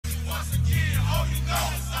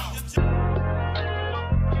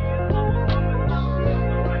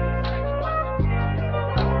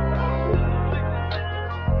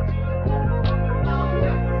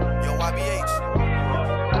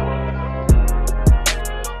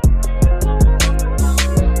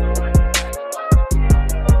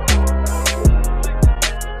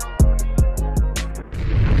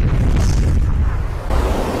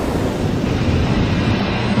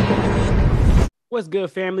What's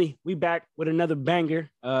good, family? We back with another banger.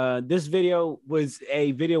 This video was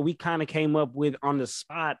a video we kind of came up with on the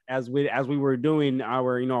spot as we were doing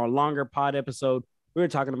our our longer pod episode. We were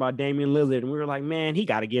talking about Damian Lillard, and we were like, man, he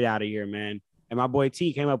got to get out of here, man. And my boy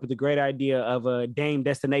T came up with a great idea of a Dame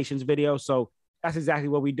Destinations video. So that's exactly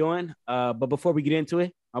what we're doing. But before we get into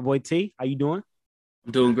it, my boy T, how you doing?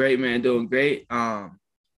 I'm doing great, man. Doing great.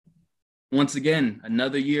 Once again,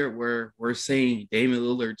 another year where we're saying Damian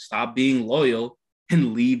Lillard stop being loyal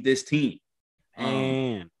and leave this team.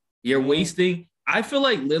 And You're wasting. I feel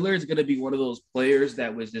like Lillard's going to be one of those players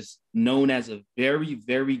that was just known as a very,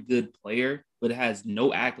 very good player, but has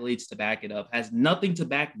no accolades to back it up, has nothing to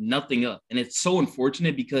back nothing up. And it's so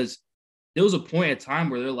unfortunate because there was a point in time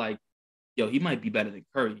where they're like, yo, he might be better than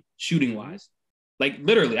Curry shooting wise. Like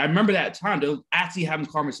literally, I remember that time they were actually having a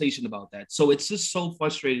conversation about that. So it's just so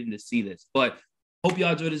frustrating to see this. But hope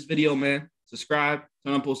y'all enjoyed this video, man. Subscribe,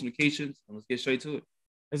 turn on post notifications, and let's get straight to it.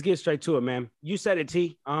 Let's get straight to it, man. You said it,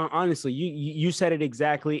 T. Honestly, you said it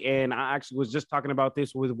exactly. And I actually was just talking about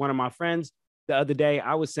this with one of my friends the other day.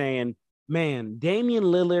 I was saying, man, Damian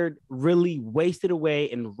Lillard really wasted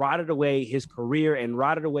away and rotted away his career and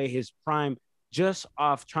rotted away his prime just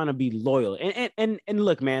off trying to be loyal. And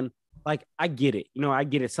look, man, like I get it. I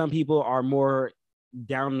get it. Some people are more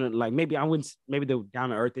down to, like, maybe the down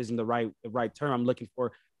to earth isn't the right term I'm looking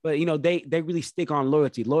for. But they really stick on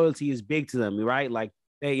loyalty. Loyalty is big to them, right? Like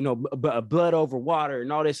they, blood over water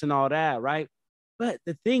and all this and all that, right? But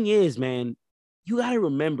the thing is, man, you got to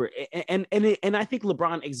remember, and I think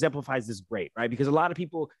LeBron exemplifies this great, right? Because a lot of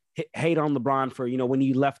people hate on LeBron for when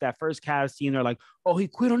he left that first Cavs team, they're like, oh, he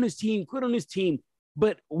quit on his team.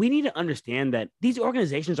 But we need to understand that these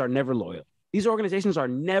organizations are never loyal. These organizations are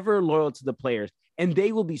never loyal to the players, and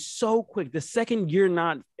they will be so quick. The second you're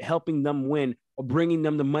not helping them win or bringing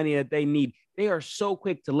them the money that they need, they are so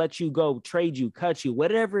quick to let you go, trade you, cut you,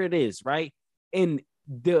 whatever it is, right? And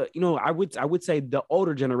I would say the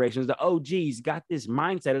older generations, the OGs, got this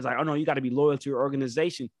mindset. It's like, oh no, you got to be loyal to your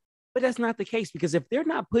organization, but that's not the case, because if they're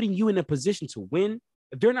not putting you in a position to win,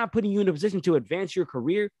 if they're not putting you in a position to advance your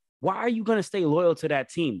career, why are you going to stay loyal to that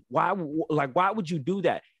team? Why would you do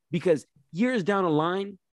that? Because years down the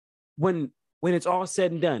line, when it's all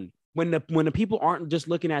said and done, when the people aren't just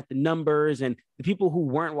looking at the numbers and the people who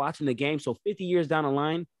weren't watching the game, so 50 years down the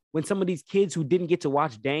line, when some of these kids who didn't get to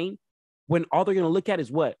watch Dame, when all they're going to look at is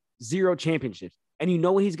what? 0 championships. And you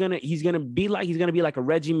know what he's going to be like? He's going to be like a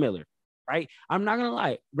Reggie Miller, right? I'm not going to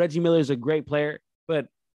lie. Reggie Miller is a great player, but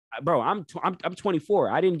bro, I'm 24.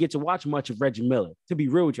 I didn't get to watch much of Reggie Miller. To be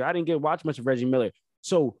real with you, I didn't get to watch much of Reggie Miller.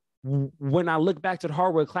 So when I look back to the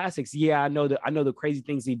Hardwood Classics, yeah, I know the crazy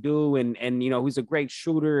things he do, and he's a great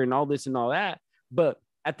shooter and all this and all that. But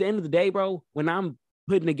at the end of the day, bro, when I'm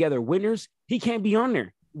putting together winners, he can't be on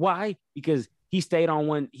there. Why? Because he stayed on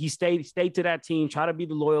one. He stayed to that team, try to be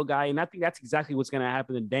the loyal guy, and I think that's exactly what's going to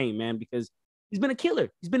happen to Dame, man, because he's been a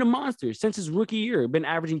killer. He's been a monster since his rookie year. Been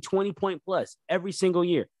averaging 20 point plus every single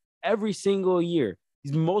year.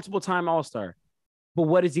 He's multiple time All-Star. But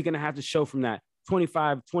what is he going to have to show from that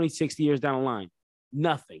 25, 26 years down the line?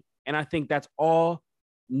 Nothing. And I think that's all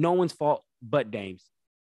no one's fault but Dame's.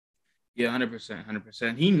 Yeah,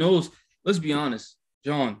 100%. He knows. Let's be honest,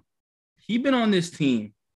 John. He's been on this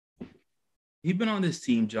team,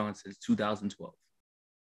 John, since 2012,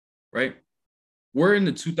 right? We're in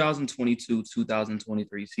the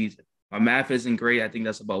 2022-2023 season. My math isn't great. I think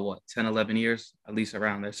that's about 10, 11 years, at least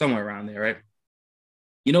around there, somewhere around there, right?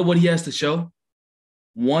 You know what he has to show?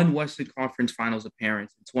 One Western Conference Finals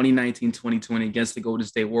appearance in 2019-2020 against the Golden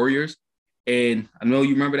State Warriors. And I know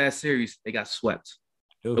you remember that series. They got swept.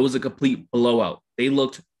 Ooh. It was a complete blowout. They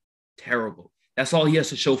looked terrible. That's all he has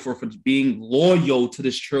to show for being loyal to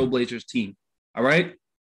this Trailblazers team. All right?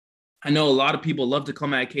 I know a lot of people love to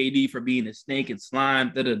come at KD for being a snake and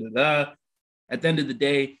slime, da-da-da-da. At the end of the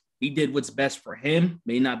day, he did what's best for him.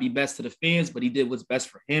 May not be best to the fans, but he did what's best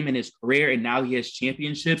for him in his career, and now he has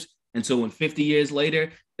championships. And so when 50 years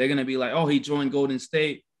later, they're going to be like, oh, he joined Golden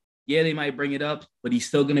State. Yeah, they might bring it up, but he's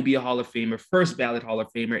still going to be a Hall of Famer, first ballot Hall of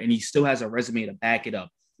Famer, and he still has a resume to back it up.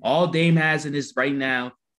 All Dame has in his right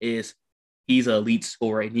now is he's an elite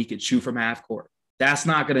scorer, and he can shoot from half court. That's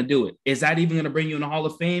not going to do it. Is that even going to bring you in the Hall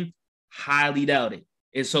of Fame? Highly doubt it.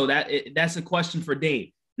 And so that's a question for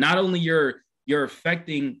Dame. Not only you're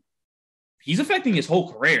affecting, he's affecting his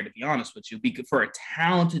whole career, to be honest with you, because for a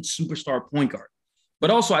talented superstar point guard. But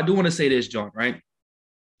also, I do want to say this, John, right?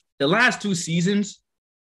 The last 2 seasons,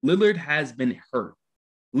 Lillard has been hurt.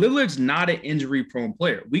 Lillard's not an injury-prone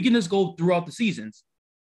player. We can just go throughout the seasons.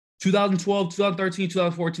 2012, 2013,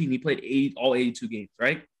 2014, he played all 82 games,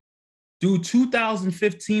 right? Do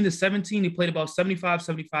 2015 to 17, he played about 75,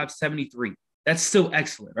 75, 73. That's still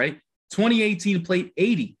excellent, right? 2018, he played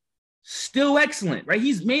 80. Still excellent, right?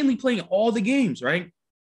 He's mainly playing all the games, right?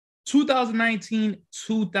 2019,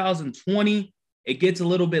 2020, it gets a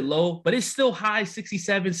little bit low, but it's still high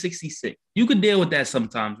 67, 66. You could deal with that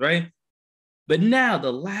sometimes, right? But now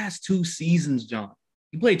the last 2 seasons, John,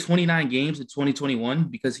 he played 29 games in 2021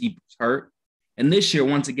 because he was hurt. And this year,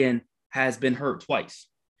 once again, has been hurt twice.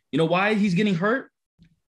 You know why he's getting hurt?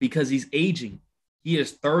 Because he's aging. He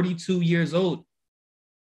is 32 years old.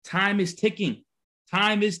 Time is ticking.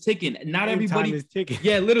 Time is ticking. Not everybody time is ticking.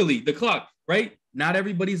 Yeah, literally the clock, right? Not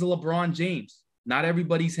everybody's a LeBron James. Not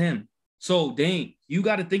everybody's him. So, Dame, you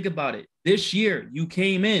got to think about it. This year, you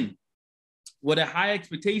came in with a high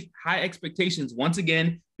expectations once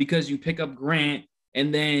again because you pick up Grant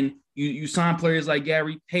and then you sign players like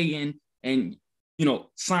Gary Payton and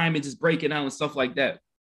Simons is breaking out and stuff like that.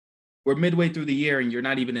 We're midway through the year and you're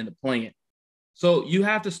not even in the play-in. So you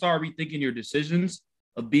have to start rethinking your decisions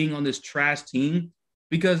of being on this trash team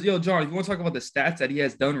because, John, if you want to talk about the stats that he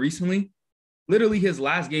has done recently, literally his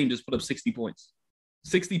last game just put up 60 points.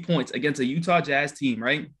 60 points against a Utah Jazz team,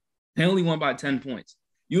 right? They only won by 10 points.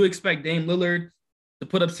 You expect Dame Lillard to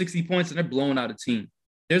put up 60 points and they're blowing out a team.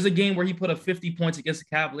 There's a game where he put up 50 points against the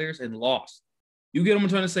Cavaliers and lost. You get what I'm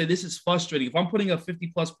trying to say? This is frustrating. If I'm putting up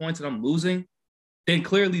 50-plus points and I'm losing, then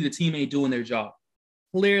clearly the team ain't doing their job.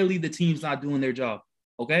 Clearly the team's not doing their job,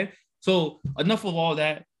 okay? So enough of all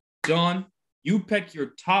that. John, you pick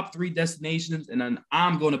your top 3 destinations, and then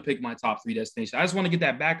I'm going to pick my top 3 destinations. I just want to get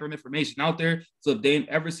that background information out there so if Dame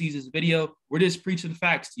ever sees this video, we're just preaching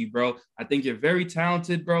facts to you, bro. I think you're very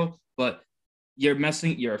talented, bro, but you're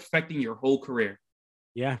affecting your whole career.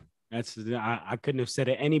 Yeah, I couldn't have said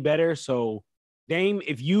it any better. So, Dame,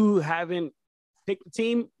 if you haven't picked the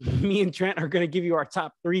team, me and Trent are going to give you our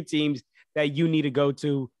top 3 teams that you need to go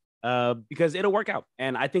to because it'll work out.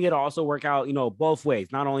 And I think it'll also work out, both ways,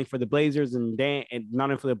 not only for the Blazers and not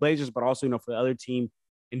only for the Blazers, but also, for the other team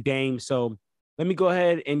and Dame. So let me go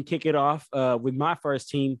ahead and kick it off with my first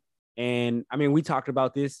team. And I mean, we talked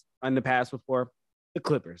about this in the past before. The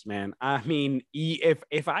Clippers, man. I mean,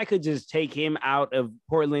 if I could just take him out of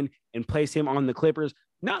Portland and place him on the Clippers,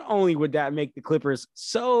 not only would that make the Clippers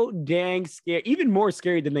so dang scary, even more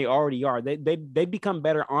scary than they already are. They'd become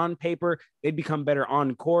better on paper. They'd become better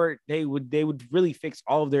on court. They would really fix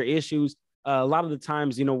all of their issues. A lot of the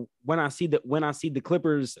times, when I see the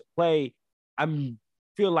Clippers play,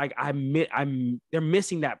 feel like they're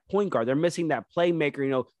missing that point guard. They're missing that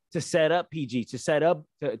playmaker. To set up PG, to set up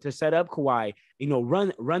Kawhi,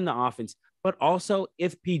 run the offense. But also,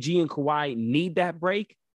 if PG and Kawhi need that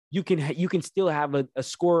break, you can still have a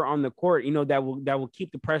scorer on the court, that will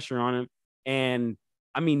keep the pressure on him. And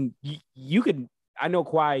I mean, you could. I know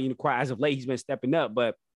Kawhi, Kawhi as of late he's been stepping up,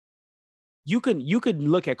 but you could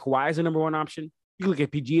look at Kawhi as a number 1 option. You can look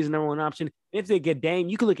at PG as a number 1 option. If they get Dame,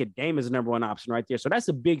 you can look at Dame as a number 1 option right there. So that's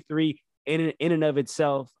a big 3. In and of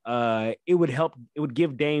itself, it would help. It would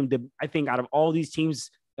give Dame I think out of all these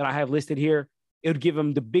teams that I have listed here, it would give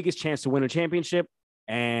him the biggest chance to win a championship.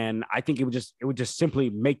 And I think it would just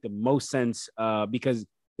simply make the most sense because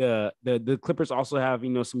the Clippers also have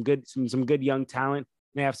some good young talent.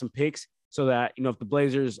 They have some picks so that if the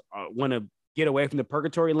Blazers want to get away from the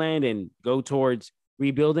purgatory land and go towards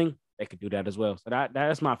rebuilding, they could do that as well. So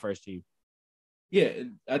that's my first team. Yeah,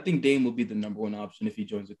 I think Dame will be the number 1 option if he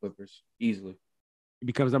joins the Clippers easily. He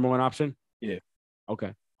becomes number 1 option? Yeah.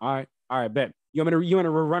 Okay. All right, bet. You want to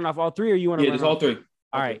run off all 3 or you want to run all 3.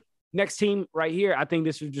 All right. Next team right here, I think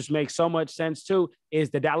this would just make so much sense too, is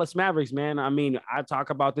the Dallas Mavericks, man. I mean, I talk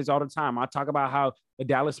about this all the time. I talk about how the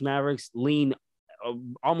Dallas Mavericks lean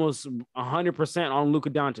almost 100% on Luka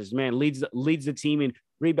Doncic, man. Leads the team in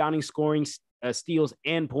rebounding, scoring, steals,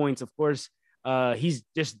 and points. Of course, he's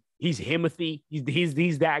Himothy.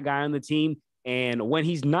 He's that guy on the team. And when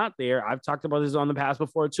he's not there, I've talked about this on the past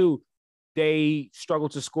before too, they struggle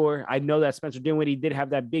to score. I know that Spencer Dinwiddie did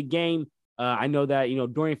have that big game. I know that,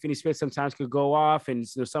 Dorian Finney-Smith sometimes could go off and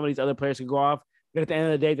some of these other players could go off. But at the end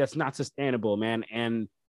of the day, that's not sustainable, man. And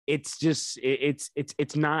it's just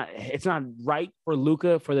it's not right for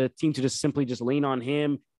Luka, for the team to just simply just lean on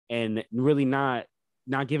him and really not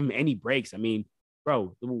give him any breaks. I mean,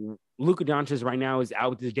 bro, Luka Doncic right now is out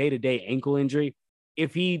with his day-to-day ankle injury.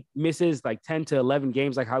 If he misses like 10 to 11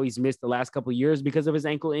 games, like how he's missed the last couple of years because of his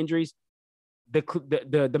ankle injuries, the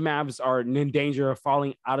Mavs are in danger of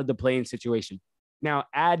falling out of the play-in situation. Now,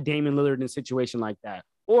 add Damian Lillard in a situation like that.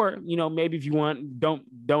 Or, maybe if you want, don't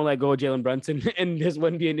let go of Jalen Brunson and this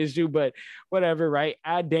wouldn't be an issue, but whatever, right?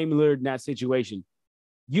 Add Damian Lillard in that situation.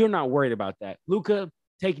 You're not worried about that. Luka,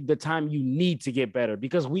 take the time you need to get better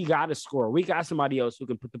because we got to score. We got somebody else who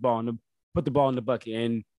can put the ball in the bucket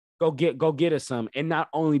and go get us some, and not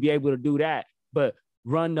only be able to do that, but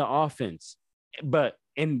run the offense.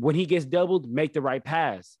 And when he gets doubled, make the right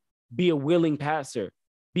pass. Be a willing passer.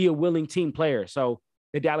 Be a willing team player. So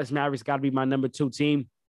the Dallas Mavericks got to be my number 2 team.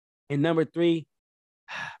 And number 3,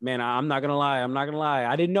 man, I'm not gonna lie.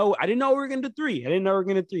 I didn't know we were gonna do 3. I didn't know we were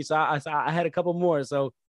gonna do 3. So I had a couple more.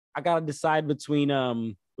 So I gotta decide between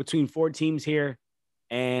 4 teams here.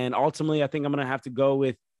 And ultimately, I think I'm gonna have to go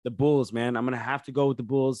with the Bulls, man. I'm gonna have to go with the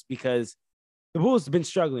Bulls because the Bulls have been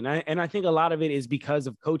struggling. And I think a lot of it is because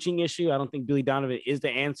of coaching issue. I don't think Billy Donovan is the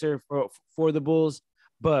answer for the Bulls.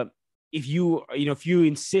 But if you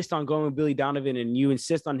insist on going with Billy Donovan and you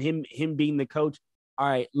insist on him being the coach, all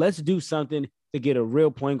right, let's do something to get a real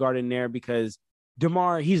point guard in there because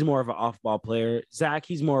DeMar, he's more of an off-ball player. Zach,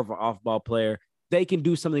 he's more of an off-ball player. They can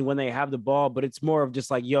do something when they have the ball, but it's more of just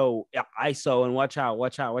like, yo, ISO and watch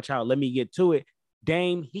out. Let me get to it.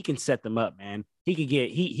 Dame, he can set them up, man. He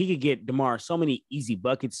could get DeMar so many easy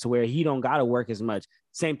buckets to where he don't got to work as much.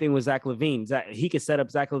 Same thing with Zach LaVine. He could set up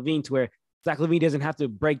Zach LaVine to where Zach LaVine doesn't have to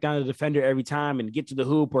break down the defender every time and get to the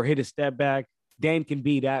hoop or hit a step back. Dame can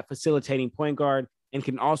be that facilitating point guard and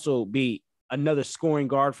can also be another scoring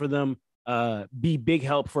guard for them, be big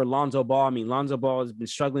help for Lonzo Ball. I mean, Lonzo Ball has been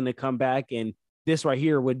struggling to come back, and this right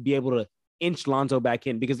here would be able to inch Lonzo back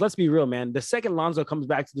in because let's be real, man. The second Lonzo comes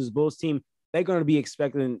back to this Bulls team, they're going to be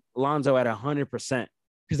expecting Lonzo at 100%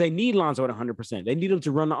 because they need Lonzo at 100%. They need him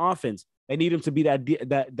to run the offense. They need him to be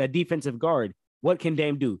that defensive guard. What can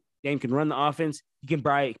Dame do? Dame can run the offense. He can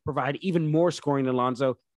provide even more scoring than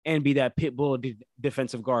Lonzo and be that pit bull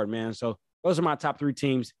defensive guard, man. So those are my top 3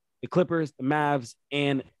 teams: the Clippers, the Mavs,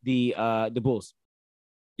 and the Bulls.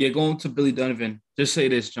 Yeah, going to Billy Donovan. Just say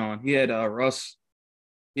this, John. He had Russ.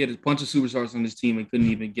 He had a bunch of superstars on his team and couldn't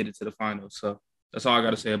even get it to the finals. So that's all I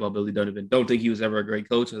got to say about Billy Donovan. Don't think he was ever a great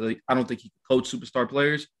coach. I don't think he could coach superstar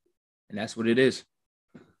players, and that's what it is.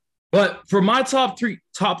 But for my top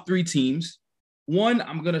three teams, one,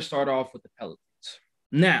 I'm going to start off with the Pelicans.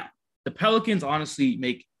 Now, the Pelicans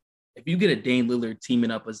honestly if you get a Dame Lillard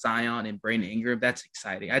teaming up with Zion and Brandon Ingram, that's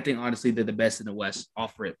exciting. I think, honestly, they're the best in the West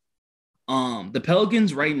off rip. The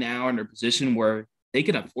Pelicans right now are in a position where they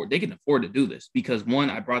can afford to do this because, one,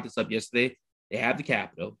 I brought this up yesterday, they have the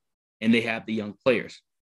capital and they have the young players.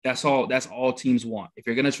 That's all teams want. If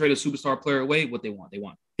you're going to trade a superstar player away, what they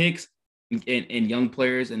want picks and young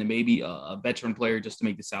players and then maybe a veteran player just to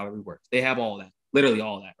make the salary work. They have all that, literally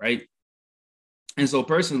all that, right? And so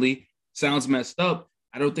personally, sounds messed up.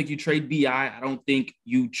 I don't think you trade BI. I don't think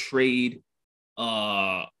you trade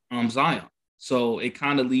Zion. So it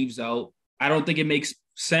kind of leaves out. I don't think it makes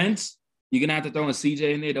sense. You're going to have to throw in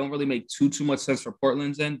CJ in there. It don't really make too much sense for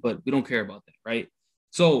Portland's end, but we don't care about that, right?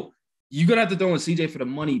 So you're going to have to throw in CJ for the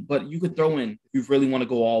money, but you could throw in, if you really want to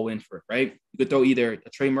go all in for it, right? You could throw either a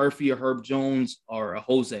Trey Murphy, a Herb Jones, or a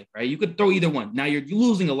Jose, right? You could throw either one. Now you're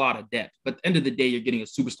losing a lot of depth, but at the end of the day, you're getting a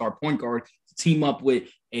superstar point guard to team up with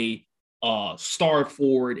a star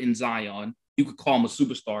forward in Zion. You could call him a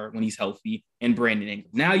superstar when he's healthy, and Brandon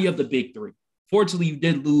Ingram. Now you have the big 3. Fortunately, you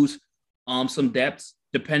did lose some depth,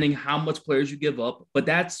 depending how much players you give up, but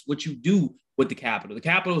that's what you do with the capital. The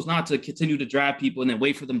capital is not to continue to draft people and then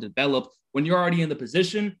wait for them to develop. When you're already in the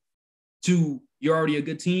position you're already a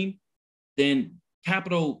good team, then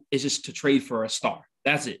capital is just to trade for a star.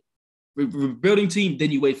 That's it. Rebuilding team,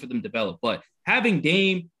 then you wait for them to develop. But having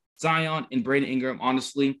Dame, Zion, and Brandon Ingram,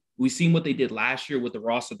 honestly, we've seen what they did last year with the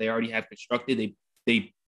roster they already have constructed.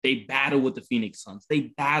 They battled with the Phoenix Suns.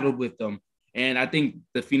 They battled with them. And I think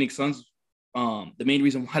the Phoenix Suns, the main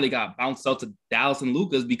reason why they got bounced out to Dallas and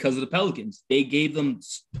Luka is because of the Pelicans. They gave them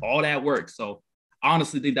all that work. So I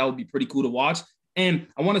honestly think that would be pretty cool to watch. And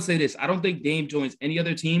I want to say this. I don't think Dame joins any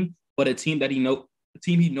other team, but a team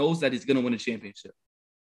he knows that he's going to win a championship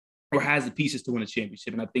or has the pieces to win a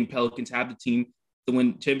championship. And I think Pelicans have the team to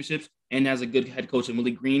win championships and has a good head coach in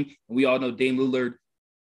Willie Green. And we all know Dame Lillard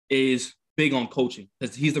is big on coaching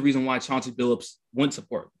because he's the reason why Chauncey Billups went to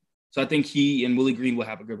Portland. So I think he and Willie Green will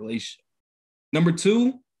have a good relationship. Number 2,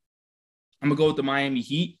 I'm going to go with the Miami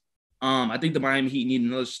Heat. I think the Miami Heat need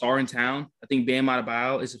another star in town. I think Bam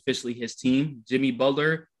Adebayo is officially his team. Jimmy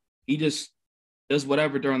Butler, he just does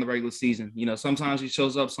whatever during the regular season. You know, sometimes he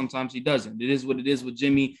shows up, sometimes he doesn't. It is what it is with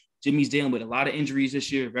Jimmy. Jimmy's dealing with a lot of injuries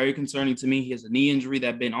this year. Very concerning to me. He has a knee injury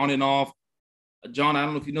that's been on and off. John, I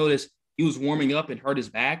don't know if you noticed, he was warming up and hurt his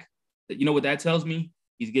back. You know what that tells me?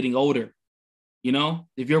 He's getting older. You know,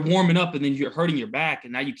 if you're warming up and then you're hurting your back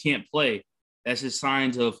and now you can't play, that's just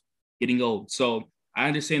signs of getting old. So I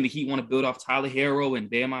understand the Heat want to build off Tyler Herro and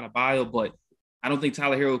Bam Adebayo, but I don't think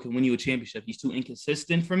Tyler Hero can win you a championship. He's too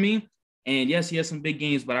inconsistent for me. And yes, he has some big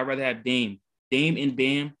games, but I'd rather have Dame. Dame and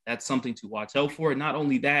Bam, that's something to watch out for. And not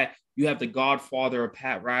only that, you have the godfather of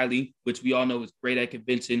Pat Riley, which we all know is great at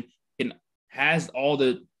convincing, and has all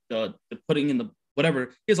the putting in the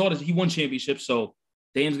whatever. He has all this. He won championships. So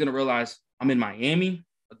Dame's going to realize I'm in Miami,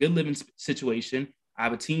 a good living situation. I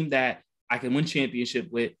have a team that I can win championship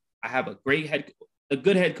with. I have a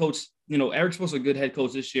good head coach. You know, Eric Spoelstra's a good head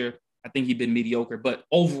coach this year. I think he's been mediocre, but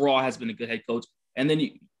overall has been a good head coach. And then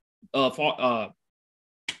forgot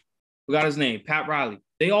his name, Pat Riley.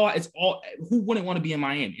 It's all who wouldn't want to be in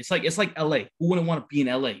Miami? It's like LA. Who wouldn't want to be in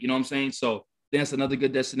LA? You know what I'm saying? So that's another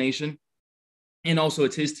good destination. And also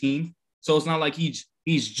it's his team. So it's not like he's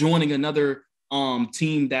joining another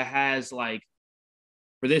team that has, like,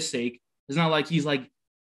 for this sake, it's not like he's like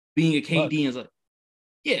being a KD and it's like,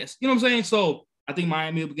 yes, you know what I'm saying? So I think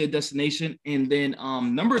Miami will be a good destination. And then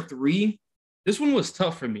number 3, this one was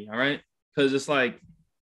tough for me, all right? Because it's like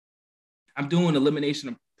I'm doing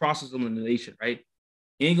process elimination, right?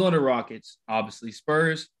 He ain't going to Rockets, obviously.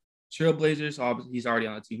 Spurs, Trailblazers, obviously he's already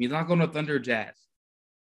on the team. He's not going to Thunder or Jazz.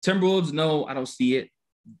 Timberwolves, no, I don't see it.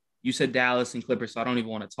 You said Dallas and Clippers, so I don't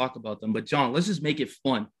even want to talk about them. But John, let's just make it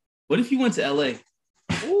fun. What if he went to LA?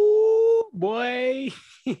 Ooh, boy.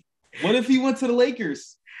 What if he went to the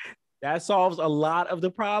Lakers? That solves a lot of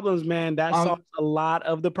the problems, man. That solves a lot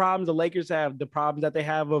of the problems the Lakers have. The problems that they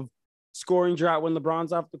have of scoring drought when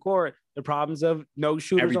LeBron's off the court. The problems of no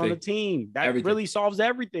shooters on the team. That really solves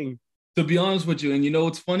everything. To be honest with you, and you know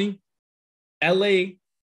what's funny? LA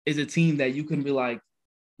is a team that you can be like,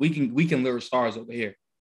 we can lure stars over here.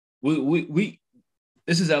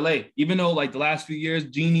 This is LA. Even though like the last few years,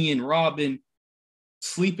 Jeannie and Rob been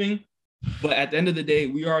sleeping, but at the end of the day,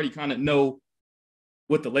 we already kind of know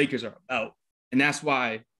what the Lakers are about. And that's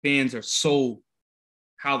why fans are so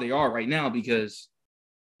how they are right now, because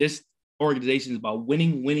this organization is about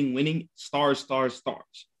winning, stars.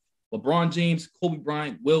 LeBron James, Kobe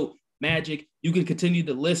Bryant, Wilt, Magic. You can continue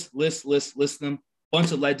to list them.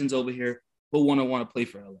 Bunch of legends over here who want to play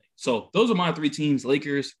for LA. So those are my 3 teams: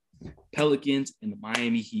 Lakers, Pelicans, and the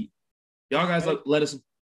Miami Heat. Y'all guys let us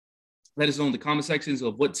know in the comment sections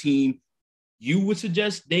of what team you would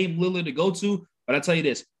suggest Dame Lillard to go to. But I tell you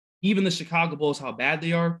this, even the Chicago Bulls, how bad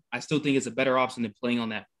they are, I still think it's a better option than playing on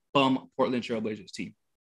that bum Portland Trailblazers team.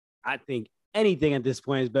 I think anything at this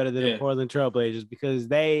point is better than the Portland Trailblazers, because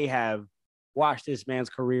they have washed this man's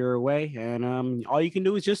career away. And all you can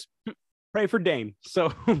do is just pray for Dame.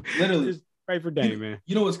 So literally just pray for Dame, man.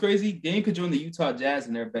 You know what's crazy? Dame could join the Utah Jazz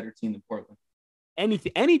and they're a better team than Portland.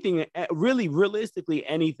 Anything, really, realistically,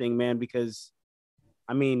 anything, man, because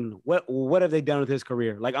I mean, what have they done with his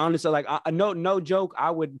career? Like, honestly, like, no joke,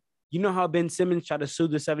 I would, you know how Ben Simmons tried to sue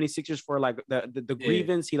the 76ers for like the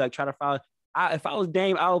grievance? He like tried to file. If I was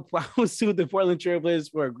Dame, I would sue the Portland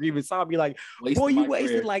Trailblazers for a grievance. So I'll be like, boy, you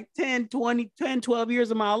wasted like 10, 12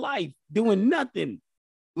 years of my life doing nothing.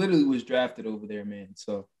 Literally was drafted over there, man.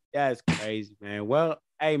 So that's crazy, man. Well,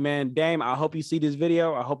 hey, man, Dame, I hope you see this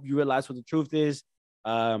video. I hope you realize what the truth is.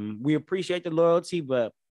 We appreciate the loyalty,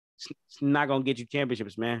 but it's not gonna get you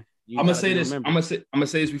championships, man. I'm gonna say this. I'm gonna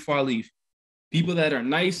say this before I leave. People that are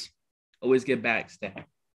nice always get backstabbed.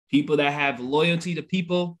 People that have loyalty to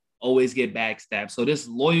people always get backstabbed. So this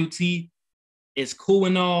loyalty is cool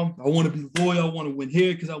and all. I want to be loyal. I want to win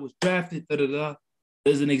here because I was drafted.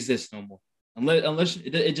 Doesn't exist no more. Unless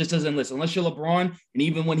it just doesn't exist. Unless you're LeBron, and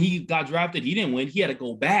even when he got drafted, he didn't win. He had to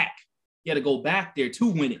go back. He had to go back there to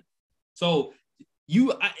win it. So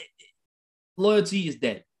loyalty is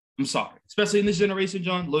dead. I'm sorry, especially in this generation,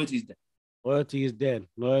 John. Loyalty is dead. Loyalty is dead.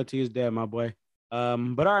 Loyalty is dead, my boy.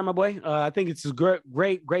 But all right, my boy. I think it's a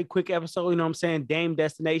great, quick episode. You know what I'm saying? Dame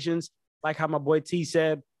destinations, like how my boy T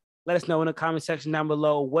said. Let us know in the comment section down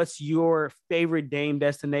below. What's your favorite Dame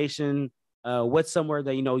destination? What's somewhere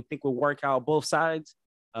that you think will work out both sides?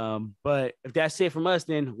 But if that's it from us,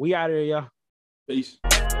 then we out of here, y'all. Peace.